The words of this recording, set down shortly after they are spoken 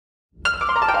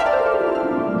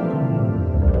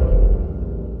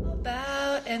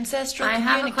ancestral I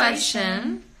have a communication.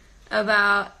 question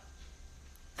about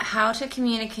how to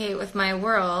communicate with my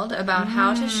world, about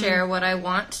how to share what I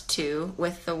want to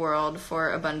with the world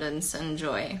for abundance and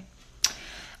joy.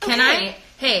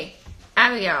 Hey,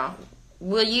 Abigail,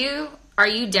 are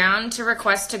you down to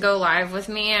request to go live with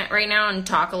me right now and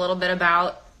talk a little bit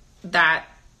about that,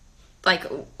 like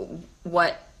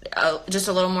what, just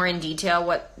a little more in detail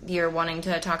what you're wanting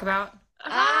to talk about?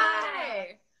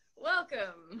 Hi!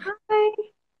 Welcome! Hi.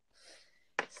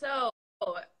 So,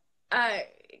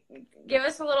 give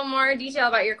us a little more detail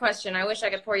about your question. I wish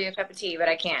I could pour you a cup of tea, but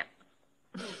I can't.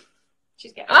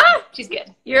 She's good. Ah! She's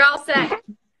good. You're all set.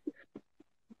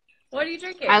 What are you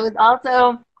drinking? I was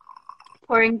also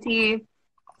pouring tea,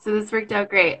 so this worked out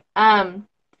great.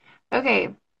 Okay,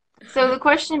 so the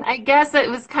question, I guess it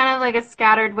was kind of like a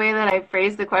scattered way that I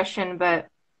phrased the question, but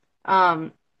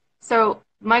so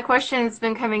my question that's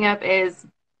been coming up is,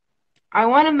 I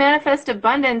want to manifest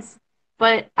abundance,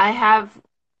 but I have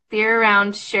fear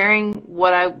around sharing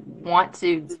what I want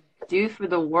to do for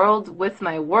the world with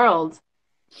my world.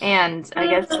 And I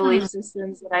guess belief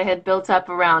systems that I had built up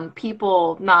around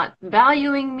people not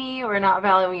valuing me or not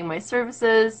valuing my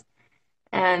services,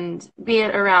 and be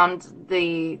it around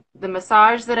the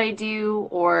massage that I do,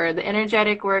 or the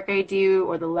energetic work I do,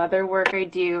 or the leather work I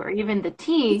do, or even the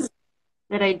tea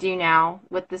that I do now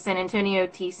with the San Antonio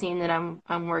tea scene that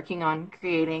I'm working on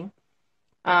creating.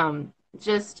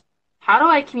 Just how do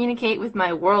I communicate with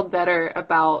my world better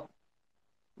about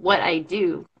what I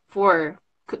do for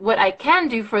what I can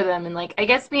do for them, and like I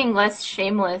guess being less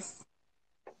shameless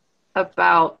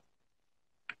about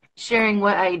sharing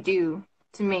what I do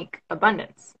to make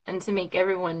abundance and to make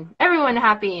everyone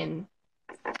happy and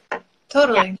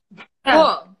Totally. Yeah.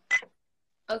 Cool.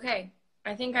 Okay,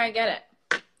 I think I get it.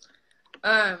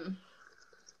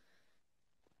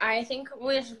 I think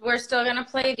we're still gonna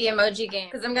play the emoji game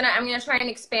because I'm gonna try and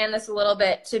expand this a little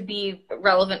bit to be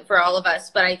relevant for all of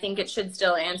us, but I think it should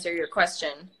still answer your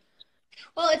question.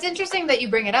 Well, it's interesting that you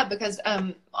bring it up because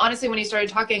honestly, when you started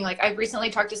talking, like I've recently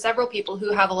talked to several people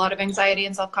who have a lot of anxiety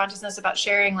and self-consciousness about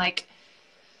sharing like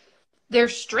their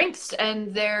strengths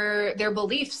and their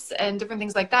beliefs and different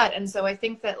things like that. And so I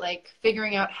think that like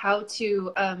figuring out how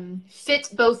to fit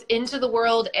both into the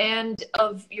world and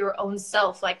of your own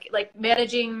self, like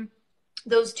managing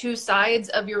those two sides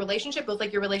of your relationship, both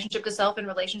like your relationship to self and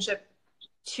relationship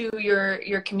to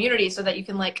your community, so that you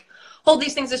can like hold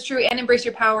these things as true and embrace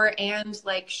your power and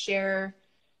like share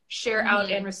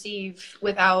out and receive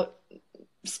without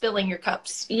spilling your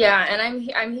cups. Yeah,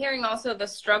 and I'm hearing also the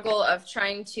struggle of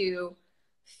trying to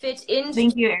fit into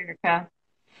thank you, Erica.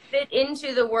 Fit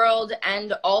into the world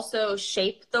and also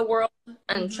shape the world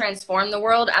and transform the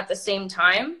world at the same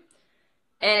time.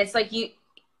 And it's like who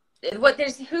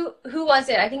was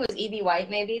it? I think it was E.B. White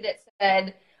maybe, that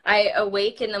said, I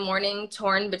awake in the morning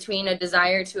torn between a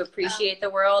desire to appreciate the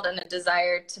world and a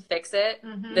desire to fix it.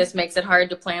 This makes it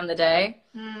hard to plan the day.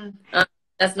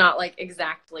 That's not like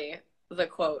exactly the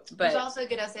quote, but there's also a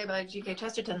good essay by G.K.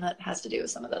 Chesterton that has to do with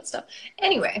some of that stuff.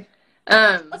 Anyway,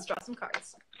 let's draw some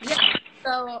cards. Yeah.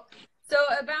 So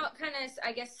about kind of,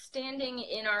 I guess, standing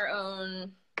in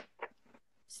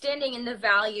the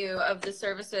value of the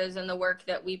services and the work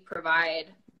that we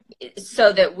provide,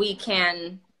 so that we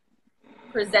can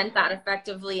present that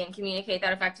effectively and communicate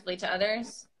that effectively to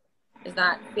others. Does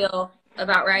that feel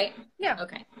about right? Yeah.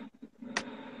 Okay.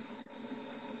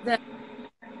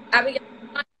 Abigail, do you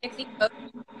want to pick the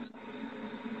emoji?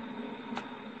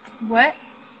 What?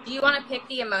 Do you want to pick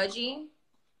the emoji?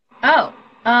 Oh,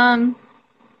 how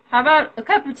about a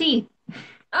cup of tea?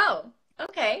 Oh,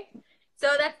 okay.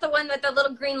 So that's the one with the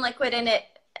little green liquid in it.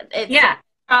 It's Yeah.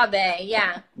 Abe,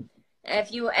 yeah.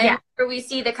 If you after we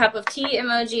see the cup of tea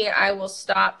emoji, I will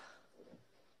stop.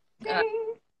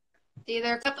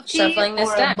 Either a cup of tea Shuffling this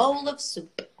or deck. a bowl of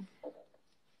soup.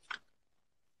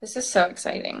 This is so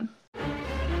exciting.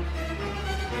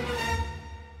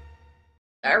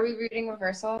 Are we reading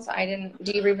reversals?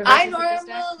 Do you read reversals? I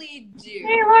normally do.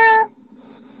 Hey, Laura.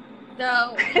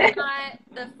 So we got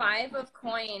the 5 of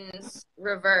coins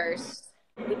reversed.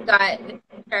 We've got the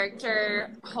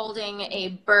character holding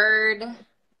a bird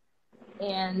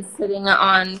and sitting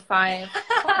on 5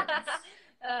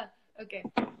 coins. Okay,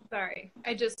 sorry.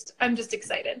 I'm just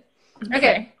excited.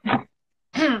 Okay.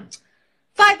 5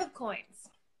 of coins.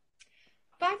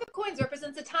 5 of coins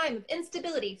represents a time of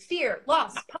instability, fear,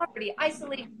 loss, poverty,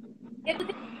 isolation. Yet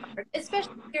within the card,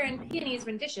 especially here in Peony's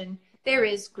rendition, there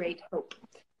is great hope.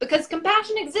 Because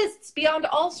compassion exists beyond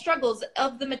all struggles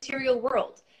of the material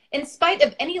world. In spite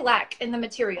of any lack in the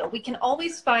material, we can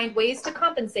always find ways to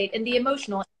compensate in the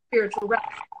emotional and spiritual realm.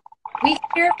 We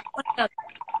care for one another,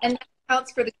 and that's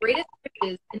counts for the greatest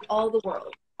riches in all the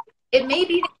world. It may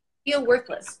be that you feel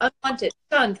worthless, unwanted,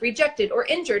 shunned, rejected, or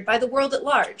injured by the world at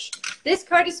large. This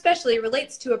card especially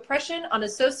relates to oppression on a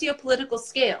socio-political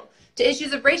scale, to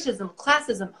issues of racism,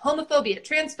 classism, homophobia,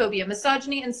 transphobia,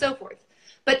 misogyny, and so forth.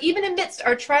 But even amidst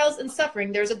our trials and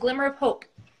suffering, there's a glimmer of hope,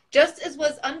 just as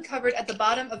was uncovered at the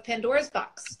bottom of Pandora's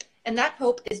box, and that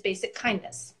hope is basic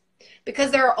kindness.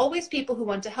 Because there are always people who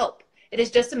want to help. It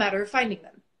is just a matter of finding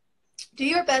them. Do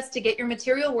your best to get your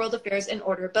material world affairs in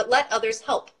order, but let others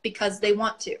help because they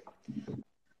want to.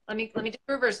 Let me do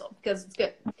a reversal because it's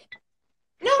good.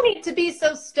 No need to be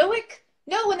so stoic.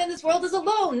 No one in this world is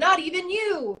alone, not even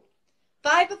you.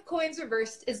 5 of coins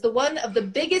reversed is the one of the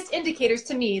biggest indicators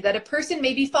to me that a person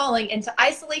may be falling into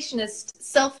isolationist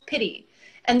self-pity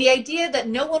and the idea that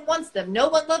no one wants them, no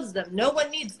one loves them, no one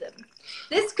needs them.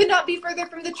 This could not be further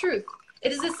from the truth.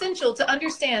 It is essential to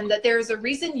understand that there is a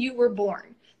reason you were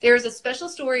born. There is a special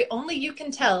story only you can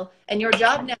tell, and your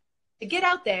job now is to get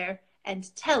out there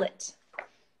and tell it.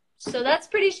 So that's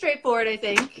pretty straightforward, I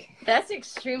think. That's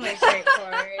extremely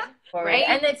straightforward. Right?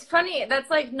 And it's funny, that's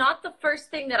like not the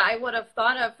first thing that I would have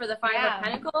thought of for the Five of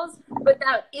Pentacles, but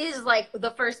that is like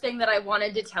the first thing that I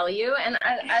wanted to tell you. And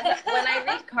when I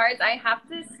read cards, I have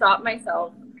to stop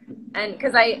myself. And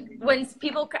because when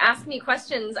people ask me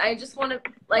questions, I just want to,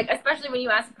 like, especially when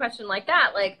you ask a question like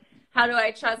that, like, how do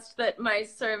I trust that my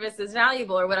service is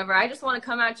valuable or whatever? I just want to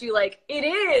come at you like,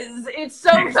 it's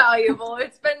so valuable.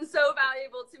 It's been so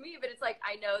valuable to me, but it's like,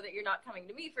 I know that you're not coming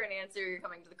to me for an answer. You're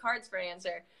coming to the cards for an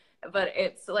answer. But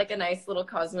it's like a nice little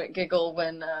cosmic giggle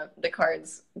when the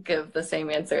cards give the same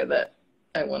answer that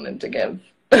I wanted to give.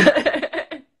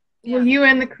 Well, you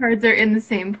and the cards are in the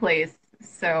same place,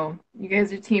 so you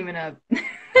guys are teaming up.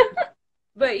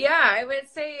 But yeah, I would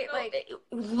say, like,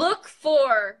 look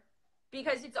for,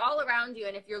 because it's all around you,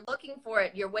 and if you're looking for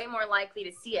it, you're way more likely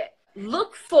to see it.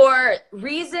 Look for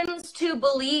reasons to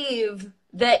believe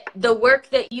that the work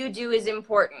that you do is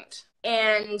important.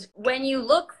 And when you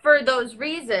look for those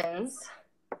reasons,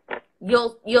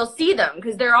 you'll see them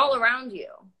because they're all around you.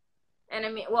 And I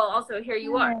mean, well, also here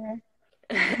you are.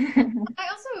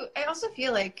 I also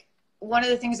feel like one of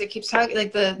the things that keeps talking,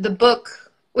 like the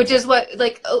book, which is what,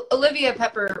 like, Olivia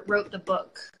Pepper wrote the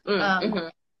book. Mm-hmm.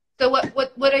 So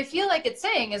what I feel like it's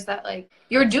saying is that, like,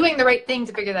 you're doing the right thing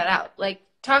to figure that out. Like,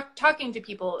 talking to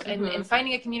people and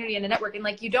finding a community and a network. And,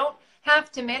 like, you don't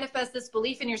have to manifest this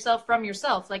belief in yourself from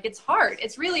yourself. Like, it's hard.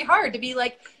 It's really hard to be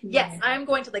like, yes, I'm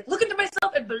going to, like, look into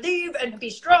myself and believe and be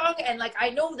strong. And, like, I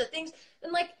know the things.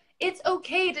 And, like, it's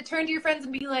okay to turn to your friends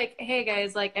and be like, hey,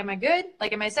 guys, like, am I good?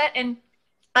 Like, am I set? And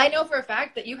I know for a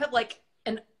fact that you have, like,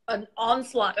 an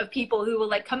onslaught of people who will,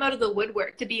 like, come out of the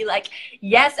woodwork to be like,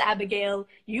 yes, Abigail,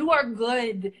 you are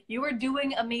good, you are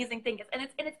doing amazing things, and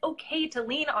it's okay to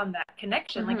lean on that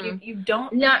connection. Like, you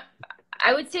don't not.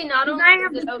 I would say not only I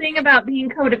have this thing about being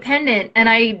codependent, and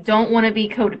I don't want to be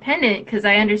codependent because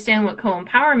I understand what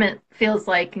co-empowerment feels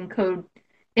like and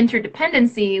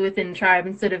interdependency within tribe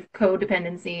instead of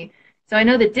codependency. So I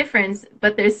know the difference,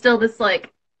 but there's still this,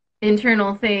 like,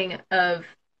 internal thing of,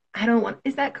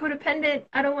 is that codependent?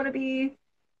 I don't want to be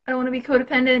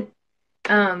codependent.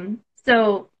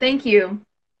 So thank you,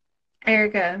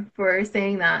 Erica, for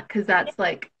saying that, because that's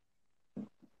like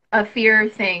a fear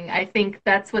thing. I think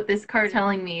that's what this card's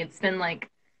telling me. It's been like,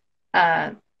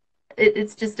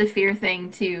 it's just a fear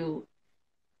thing to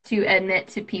admit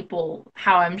to people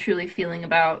how I'm truly feeling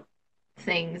about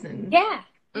things. And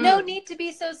no need to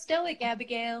be so stoic,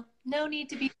 Abigail. No need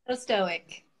to be so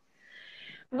stoic.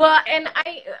 Well, and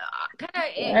I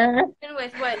kind of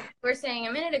with what you were saying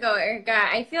a minute ago, Erica,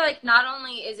 I feel like not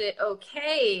only is it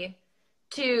okay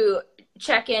to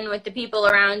check in with the people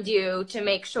around you to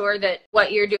make sure that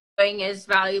what you're doing is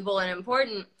valuable and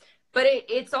important, but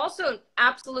it's also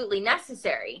absolutely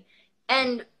necessary.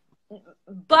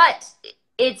 But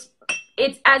it's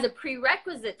as a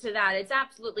prerequisite to that, it's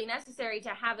absolutely necessary to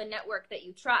have a network that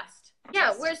you trust.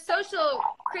 Yeah, we're social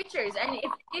creatures, and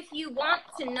if you want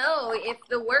to know if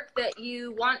the work that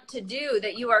you want to do,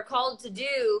 that you are called to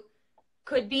do,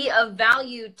 could be of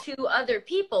value to other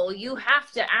people, you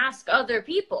have to ask other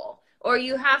people, or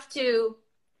you have to.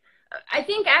 I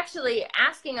think actually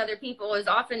asking other people is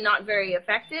often not very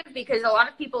effective because a lot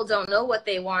of people don't know what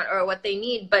they want or what they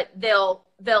need, but they'll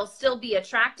still be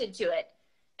attracted to it,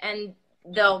 and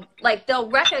they'll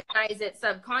recognize it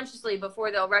subconsciously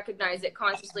before they'll recognize it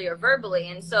consciously or verbally.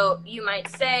 And so you might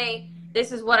say,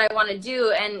 this is what I want to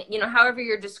do, and however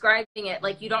you're describing it,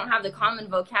 like, you don't have the common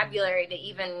vocabulary to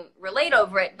even relate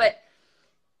over it. But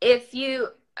if you,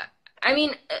 I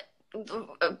mean,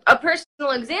 a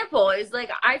personal example is,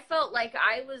 like, I felt like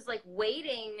I was, like,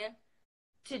 waiting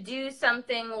to do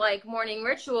something like morning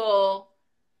ritual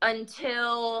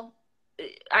until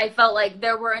I felt like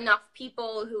there were enough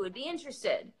people who would be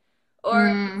interested, or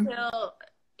until,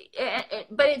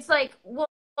 but it's like, well,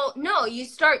 no, you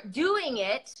start doing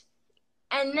it,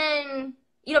 and then,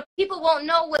 you know, people won't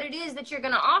know what it is that you're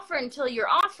going to offer until you're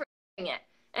offering it.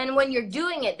 And when you're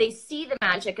doing it, they see the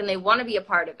magic and they want to be a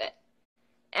part of it.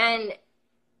 And,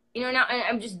 you know, now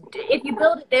I'm just, if you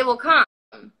build it, they will come.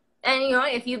 And, you know,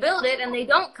 if you build it and they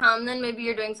don't come, then maybe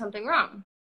you're doing something wrong.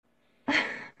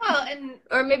 Well, and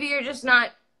or maybe you're just not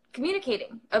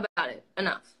communicating about it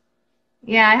enough.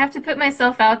 Yeah, I have to put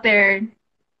myself out there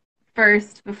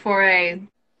first before I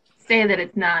say that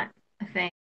it's not a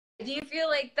thing. Do you feel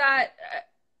like that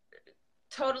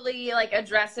totally like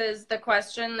addresses the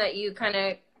question that you kind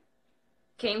of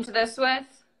came to this with?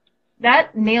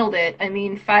 That nailed it. I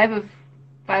mean, five of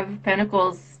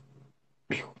Pentacles.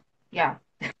 Yeah.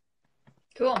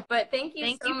 Cool. But thank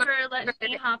you so much for letting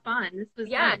me hop on. This was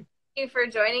fun. Thank you for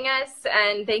joining us,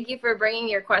 and thank you for bringing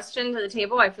your question to the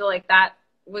table. I feel like that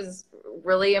was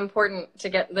really important to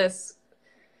get this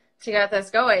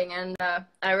going, and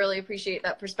I really appreciate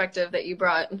that perspective that you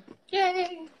brought.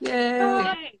 yay. Yay.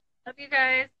 Bye. Love you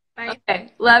guys. Bye.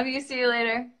 Okay. Love you. See you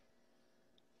later.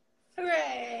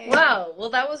 Hooray. Wow.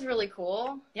 Well, that was really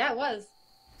cool. Yeah, it was.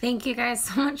 Thank you guys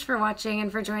so much for watching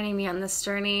and for joining me on this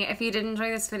journey. If you did enjoy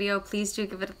this video, please do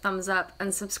give it a thumbs up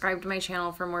and subscribe to my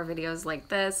channel for more videos like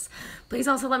this. Please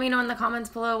also let me know in the comments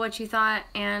below what you thought,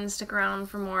 and stick around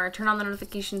for more. Turn on the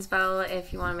notifications bell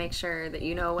if you want to make sure that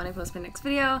you know when I post my next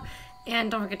video.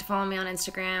 And don't forget to follow me on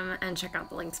Instagram and check out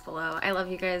the links below. I love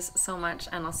you guys so much,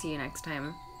 and I'll see you next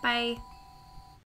time. Bye!